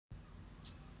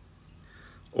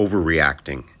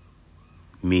Overreacting,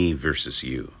 me versus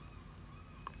you.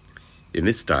 In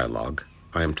this dialogue,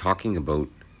 I am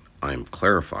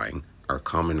clarifying our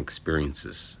common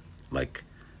experiences, like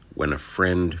when a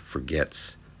friend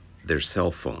forgets their cell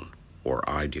phone, or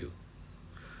I do.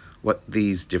 What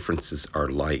these differences are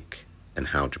like, and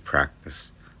how to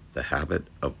practice the habit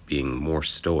of being more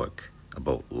stoic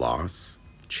about loss,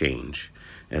 change,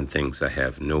 and things I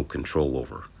have no control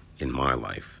over in my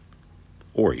life,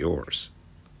 or yours.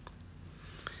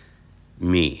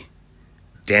 Me.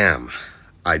 Damn,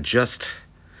 I just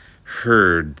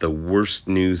heard the worst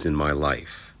news in my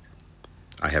life.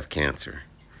 I have cancer.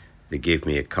 They gave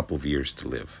me a couple of years to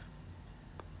live.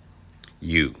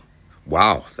 You.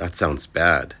 Wow, that sounds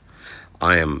bad.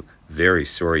 I am very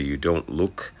sorry you don't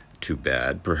look too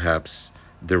bad. Perhaps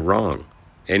they're wrong.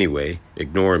 Anyway,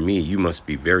 ignore me. You must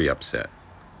be very upset.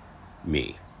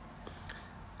 Me.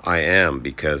 I am,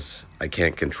 because I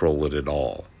can't control it at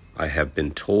all. I have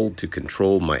been told to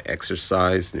control my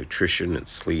exercise, nutrition, and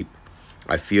sleep.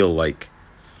 I feel like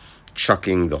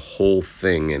chucking the whole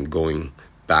thing and going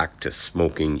back to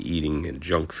smoking, eating, and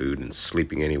junk food and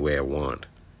sleeping any way I want.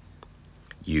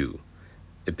 You.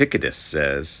 Epictetus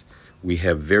says we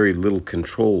have very little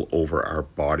control over our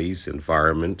bodies,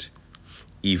 environment,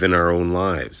 even our own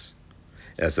lives.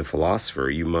 As a philosopher,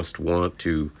 you must want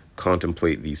to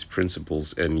contemplate these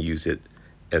principles and use it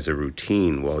as a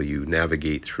routine while you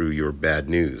navigate through your bad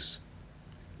news.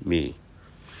 Me.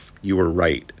 You are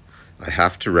right. I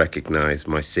have to recognize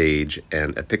my sage,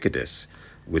 and Epictetus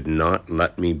would not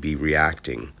let me be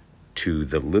reacting to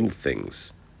the little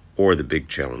things or the big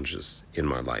challenges in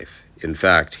my life. In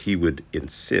fact, he would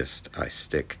insist I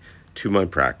stick to my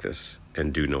practice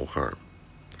and do no harm.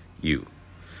 You.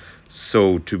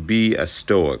 So to be a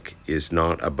Stoic is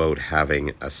not about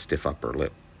having a stiff upper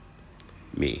lip.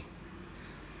 Me.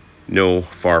 No,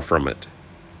 far from it.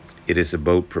 It is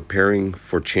about preparing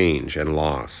for change and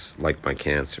loss, like my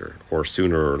cancer, or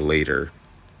sooner or later,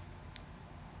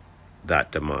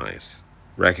 that demise.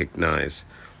 Recognize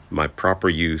my proper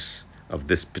use of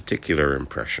this particular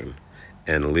impression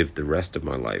and live the rest of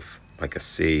my life like a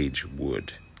sage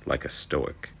would, like a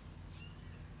Stoic.